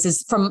States,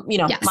 is from,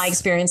 my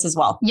experience as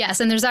well. Yes.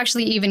 And there's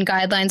actually even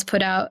guidelines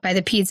put out by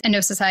the Peds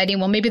Endo Society.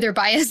 Well, maybe they're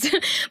biased,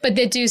 but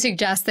they do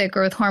suggest that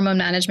growth hormone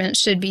management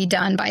should be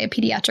done by a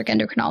pediatric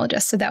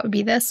endocrinologist. So that would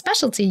be the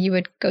specialty you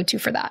would go to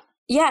for that.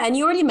 Yeah. And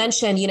you already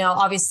mentioned,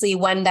 obviously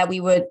when that we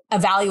would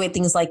evaluate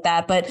things like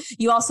that, but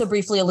you also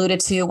briefly alluded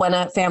to when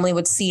a family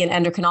would see an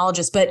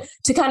endocrinologist, but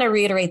to kind of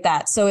reiterate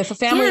that. So if a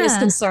family is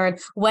concerned,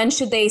 when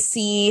should they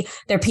see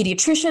their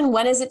pediatrician?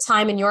 When is it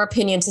time, in your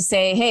opinion, to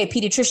say, hey,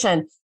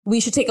 pediatrician,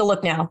 we should take a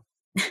look now?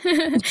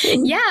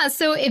 Yeah.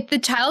 So if the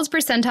child's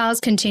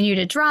percentiles continue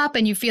to drop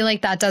and you feel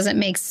like that doesn't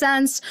make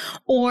sense,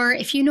 or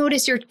if you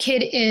notice your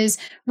kid is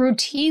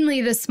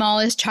routinely the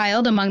smallest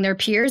child among their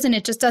peers and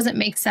it just doesn't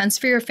make sense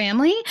for your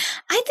family,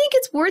 I think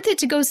it's worth it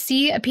to go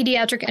see a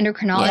pediatric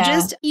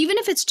endocrinologist, even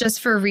if it's just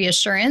for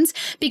reassurance.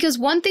 Because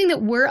one thing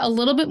that we're a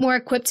little bit more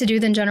equipped to do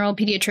than general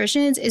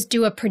pediatricians is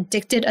do a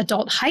predicted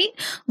adult height,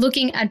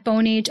 looking at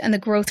bone age and the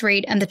growth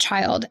rate and the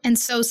child. And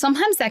so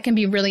sometimes that can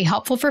be really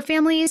helpful for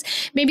families.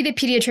 Maybe the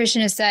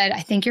pediatrician has said, I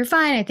think you're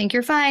fine. I think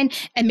you're fine.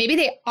 And maybe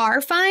they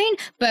are fine,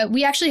 but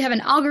we actually have an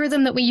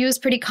algorithm that we use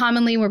pretty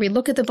commonly where we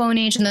look at the bone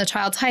age and the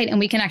child's height, and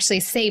we can actually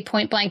say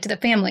point blank to the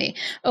family,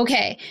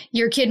 okay,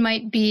 your kid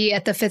might be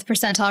at the 5th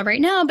percentile right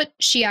now, but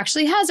she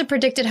actually has a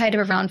predicted height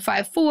of around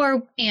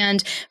 5'4".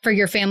 And for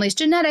your family's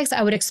genetics,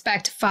 I would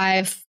expect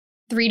 5'3"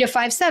 to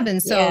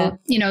 5'7". So,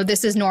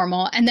 this is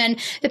normal. And then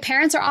the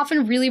parents are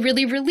often really,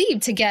 really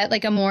relieved to get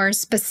like a more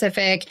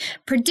specific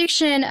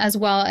prediction, as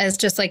well as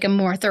just like a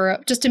more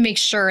thorough, just to make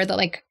sure that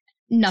like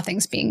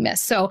nothing's being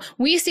missed. So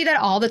we see that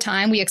all the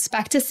time. We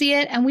expect to see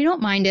it and we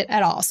don't mind it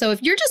at all. So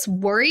if you're just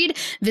worried,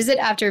 visit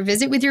after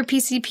visit with your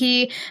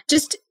PCP,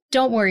 just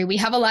don't worry. We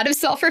have a lot of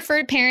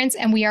self-referred parents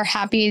and we are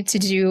happy to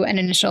do an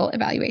initial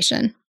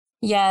evaluation.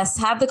 Yes,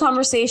 have the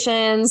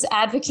conversations,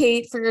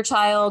 advocate for your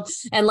child.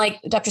 And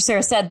like Dr.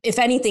 Sarah said, if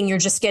anything, you're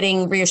just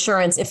getting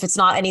reassurance if it's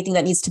not anything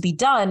that needs to be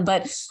done.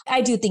 But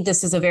I do think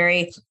this is a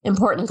very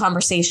important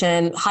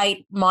conversation.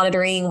 Height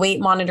monitoring, weight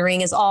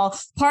monitoring is all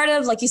part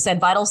of, like you said,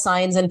 vital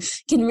signs and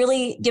can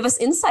really give us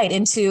insight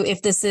into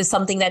if this is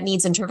something that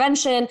needs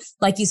intervention.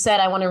 Like you said,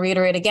 I want to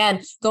reiterate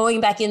again,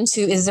 going back into,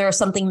 is there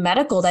something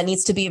medical that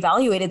needs to be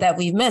evaluated that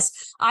we've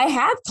missed? I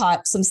have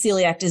caught some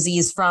celiac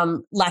disease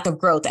from lack of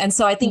growth. And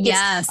so I think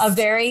it's a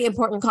very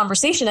important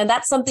conversation. And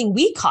that's something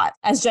we caught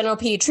as general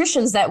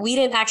pediatricians, that we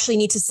didn't actually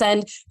need to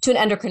send to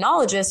an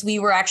endocrinologist. We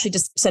were actually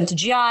just sent to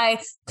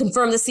GI,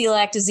 confirm the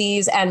celiac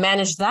disease and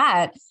manage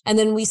that. And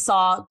then we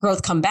saw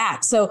growth come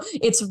back. So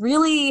it's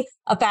really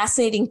a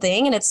fascinating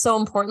thing. And it's so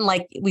important,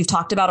 like we've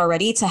talked about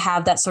already, to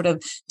have that sort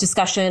of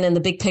discussion and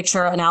the big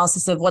picture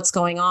analysis of what's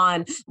going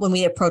on when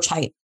we approach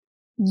height.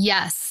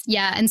 Yes.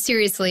 Yeah. And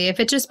seriously, if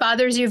it just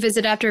bothers you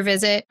visit after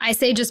visit, I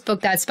say just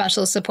book that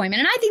specialist appointment.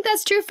 And I think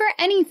that's true for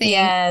anything.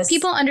 Yes.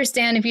 People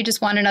understand if you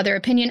just want another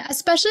opinion,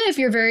 especially if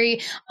you're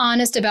very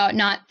honest about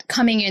not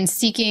coming in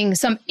seeking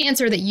some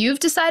answer that you've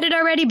decided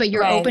already, but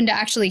you're open to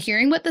actually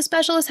hearing what the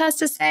specialist has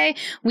to say.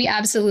 We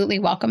absolutely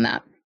welcome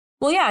that.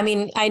 Well, yeah, I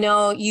mean, I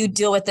know you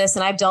deal with this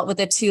and I've dealt with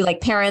it too,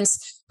 like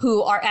parents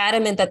who are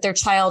adamant that their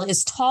child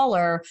is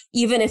taller,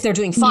 even if they're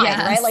doing fine,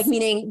 right? Like,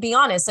 meaning, being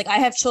honest, like I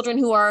have children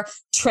who are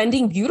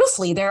trending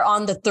beautifully. They're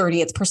on the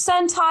 30th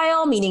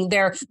percentile, meaning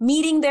they're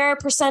meeting their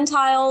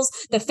percentiles.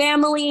 The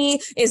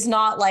family is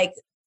not like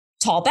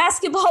tall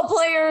basketball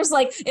players,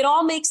 like it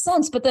all makes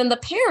sense. But then the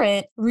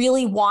parent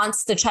really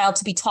wants the child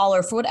to be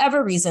taller for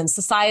whatever reason,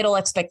 societal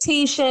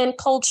expectation,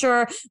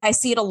 culture. I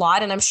see it a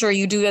lot. And I'm sure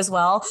you do as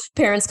well.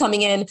 Parents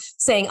coming in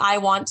saying, I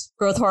want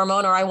growth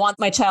hormone, or I want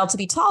my child to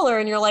be taller.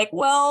 And you're like,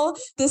 well,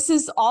 this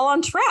is all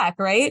on track,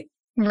 right?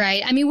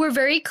 Right. I mean, we're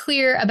very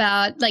clear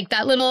about like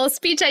that little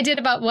speech I did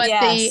about what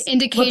the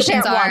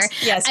indications are.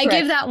 Yes, I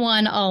give that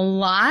one a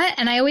lot.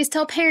 And I always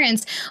tell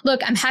parents,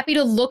 look, I'm happy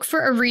to look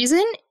for a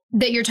reason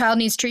that your child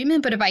needs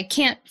treatment. But if I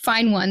can't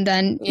find one,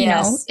 then, you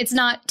know, it's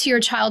not to your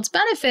child's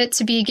benefit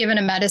to be given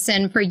a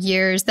medicine for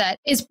years that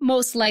is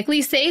most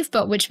likely safe,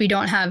 but which we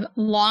don't have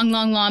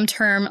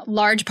long-term,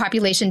 large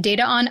population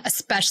data on,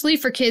 especially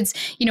for kids.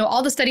 You know,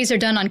 all the studies are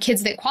done on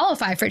kids that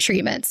qualify for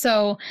treatment.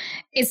 So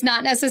it's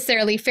not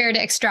necessarily fair to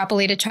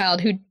extrapolate a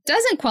child who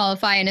doesn't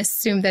qualify and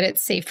assume that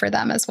it's safe for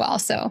them as well.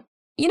 So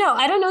you know,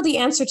 I don't know the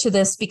answer to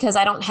this because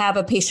I don't have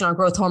a patient on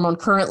growth hormone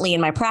currently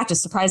in my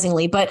practice,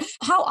 surprisingly, but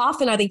how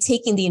often are they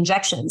taking the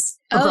injections?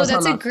 Oh,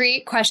 that's a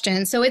great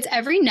question. So it's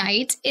every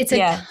night. It's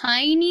a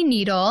tiny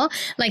needle,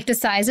 like the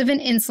size of an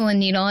insulin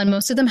needle. And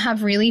most of them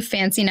have really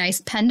fancy,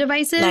 nice pen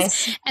devices.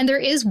 Nice. And there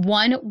is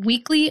one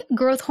weekly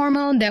growth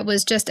hormone that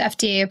was just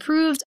FDA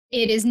approved.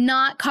 It is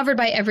not covered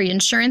by every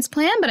insurance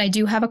plan, but I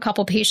do have a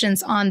couple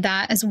patients on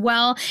that as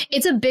well.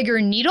 It's a bigger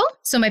needle.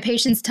 So my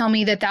patients tell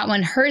me that that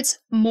one hurts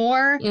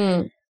more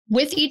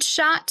with each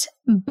shot,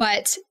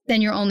 but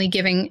then you're only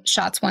giving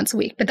shots once a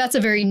week. But that's a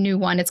very new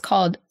one. It's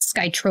called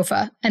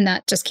Skytrofa, and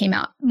that just came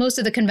out. Most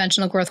of the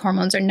conventional growth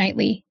hormones are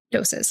nightly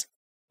doses.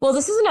 Well,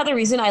 this is another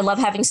reason I love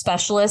having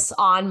specialists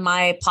on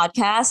my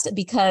podcast,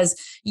 because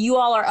you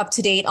all are up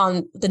to date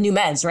on the new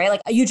meds, right?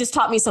 Like you just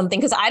taught me something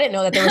because I didn't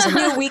know that there was a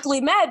new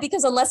weekly med,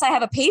 because unless I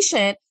have a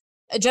patient,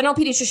 general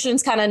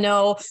pediatricians kind of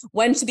know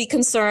when to be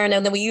concerned.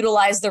 And then we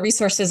utilize the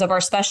resources of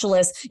our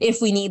specialists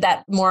if we need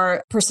that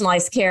more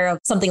personalized care of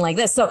something like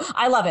this. So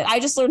I love it. I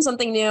just learned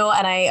something new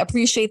and I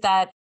appreciate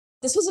that.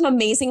 This was an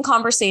amazing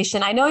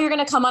conversation. I know you're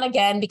going to come on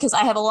again because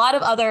I have a lot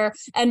of other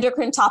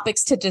endocrine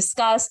topics to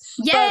discuss.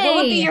 Yay! But what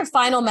would be your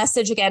final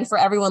message again for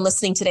everyone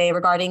listening today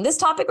regarding this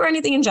topic or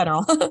anything in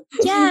general?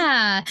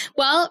 Yeah.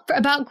 Well,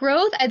 about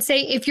growth, I'd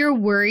say if you're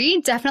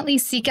worried, definitely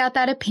seek out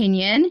that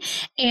opinion.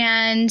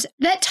 And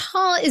that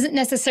tall isn't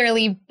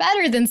necessarily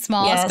better than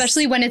small,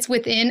 especially when it's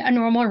within a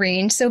normal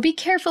range. So be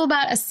careful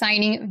about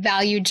assigning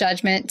value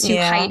judgment to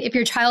height. If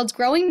your child's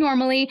growing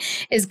normally,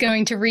 is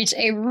going to reach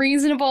a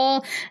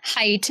reasonable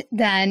height,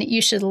 then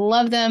you should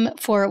love them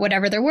for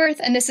whatever they're worth.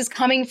 And this is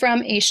coming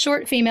from a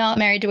short female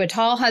married to a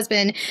tall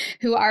husband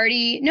who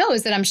already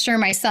knows that I'm sure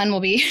my son will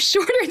be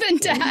shorter than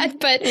dad,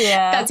 but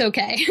that's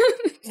okay.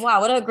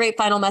 Wow, what a great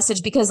final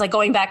message, because like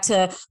going back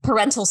to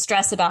parental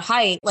stress about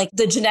height, like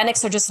the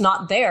genetics are just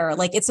not there.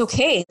 Like it's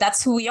okay.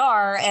 That's who we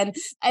are. And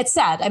it's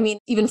sad. I mean,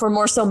 even for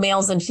more so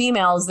males than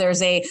females,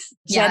 there's a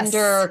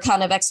gender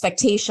kind of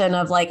expectation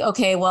of like,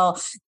 okay,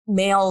 well,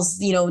 males,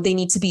 you know, they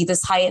need to be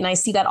this height. And I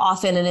see that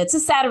often, and it's a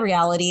sad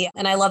reality.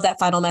 And I love that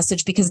final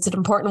message because it's an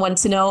important one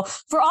to know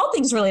for all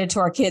things related to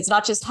our kids,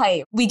 not just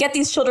height. We get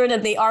these children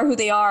and they are who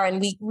they are. And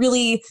we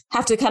really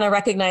have to kind of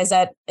recognize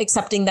that,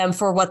 accepting them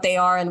for what they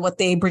are and what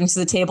they bring to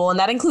the table. And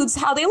that includes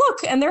how they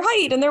look and their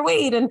height and their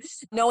weight, and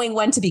knowing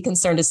when to be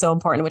concerned is so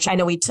important, which I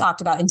know we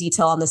talked about in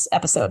detail on this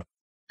episode.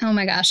 Oh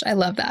my gosh, I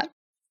love that.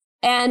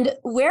 And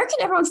where can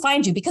everyone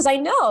find you? Because I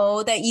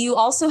know that you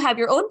also have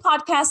your own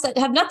podcasts that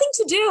have nothing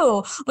to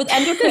do with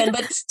endocrine,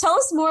 but tell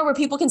us more where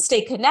people can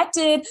stay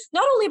connected,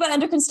 not only about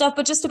endocrine stuff,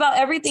 but just about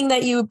everything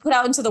that you put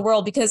out into the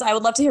world, because I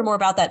would love to hear more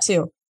about that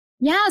too.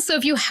 Yeah, so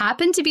if you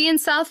happen to be in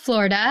South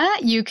Florida,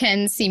 you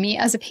can see me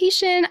as a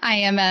patient. I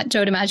am at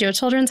Joe DiMaggio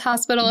Children's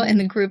Hospital in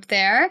the group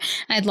there.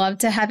 I'd love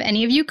to have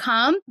any of you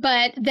come.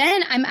 But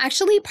then I'm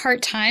actually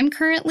part-time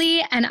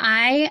currently, and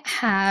I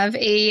have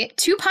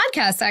two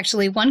podcasts,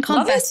 actually. One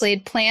called Best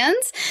Laid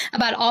Plans,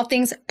 about all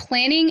things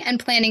planning and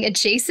planning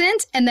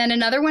adjacent. And then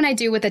another one I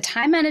do with a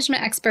time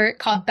management expert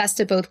called Best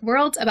of Both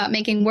Worlds, about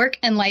making work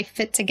and life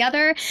fit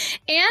together.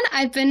 And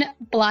I've been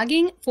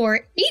blogging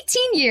for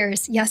 18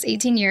 years. Yes,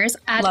 18 years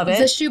at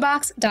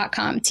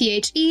theshubox.com,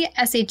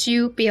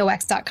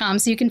 theshubox.com.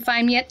 So you can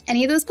find me at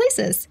any of those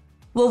places.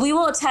 Well, we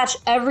will attach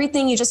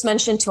everything you just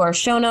mentioned to our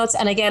show notes.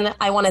 And again,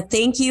 I want to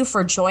thank you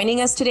for joining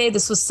us today.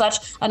 This was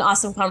such an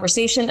awesome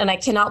conversation, and I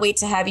cannot wait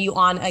to have you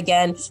on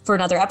again for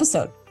another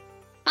episode.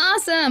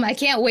 Awesome. I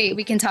can't wait.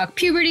 We can talk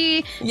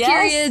puberty,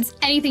 periods,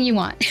 anything you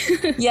want.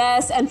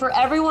 Yes. And for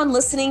everyone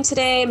listening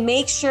today,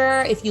 make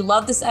sure, if you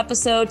love this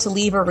episode, to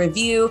leave a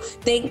review.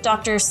 Thank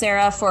Dr.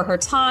 Sarah for her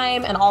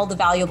time and all the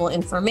valuable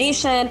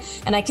information.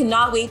 And I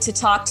cannot wait to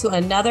talk to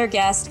another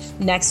guest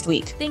next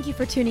week. Thank you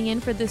for tuning in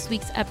for this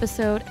week's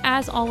episode.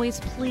 As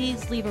always,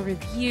 please leave a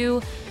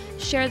review.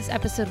 Share this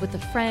episode with a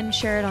friend.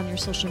 Share it on your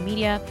social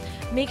media.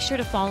 Make sure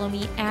to follow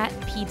me at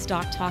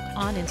PedsDocTalk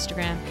on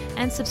Instagram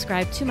and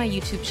subscribe to my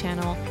YouTube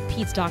channel,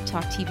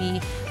 PedsDocTalk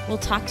TV. We'll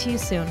talk to you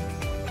soon.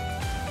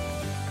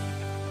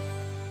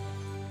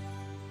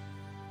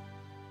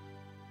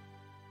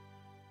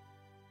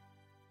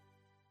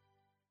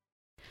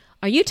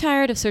 Are you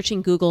tired of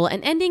searching Google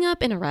and ending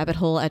up in a rabbit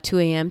hole at 2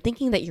 a.m.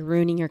 thinking that you're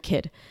ruining your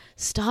kid?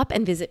 Stop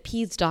and visit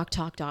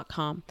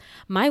PedsDocTalk.com.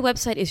 My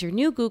website is your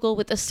new Google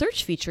with a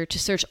search feature to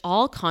search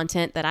all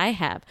content that I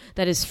have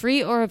that is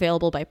free or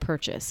available by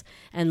purchase.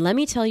 And let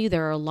me tell you,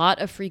 there are a lot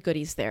of free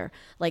goodies there,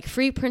 like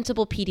free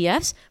printable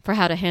PDFs for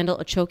how to handle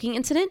a choking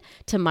incident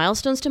to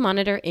milestones to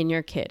monitor in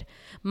your kid.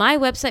 My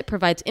website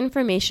provides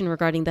information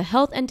regarding the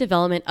health and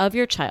development of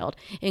your child,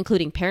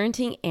 including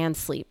parenting and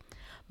sleep.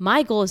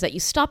 My goal is that you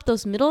stop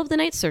those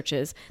middle-of-the-night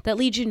searches that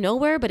lead you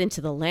nowhere but into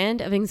the land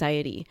of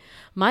anxiety.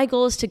 My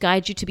goal is to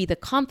guide you to be the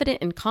confident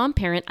and calm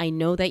parent I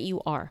know that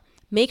you are.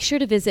 Make sure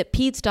to visit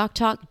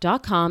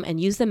PedsDocTalk.com and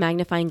use the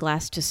magnifying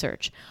glass to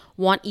search.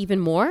 Want even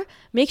more?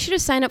 Make sure to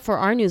sign up for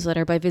our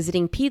newsletter by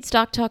visiting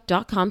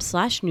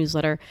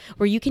PedsDocTalk.com/newsletter,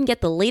 where you can get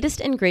the latest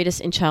and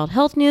greatest in child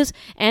health news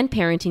and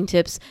parenting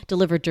tips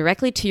delivered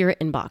directly to your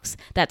inbox.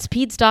 That's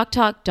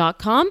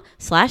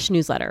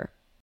PedsDocTalk.com/newsletter.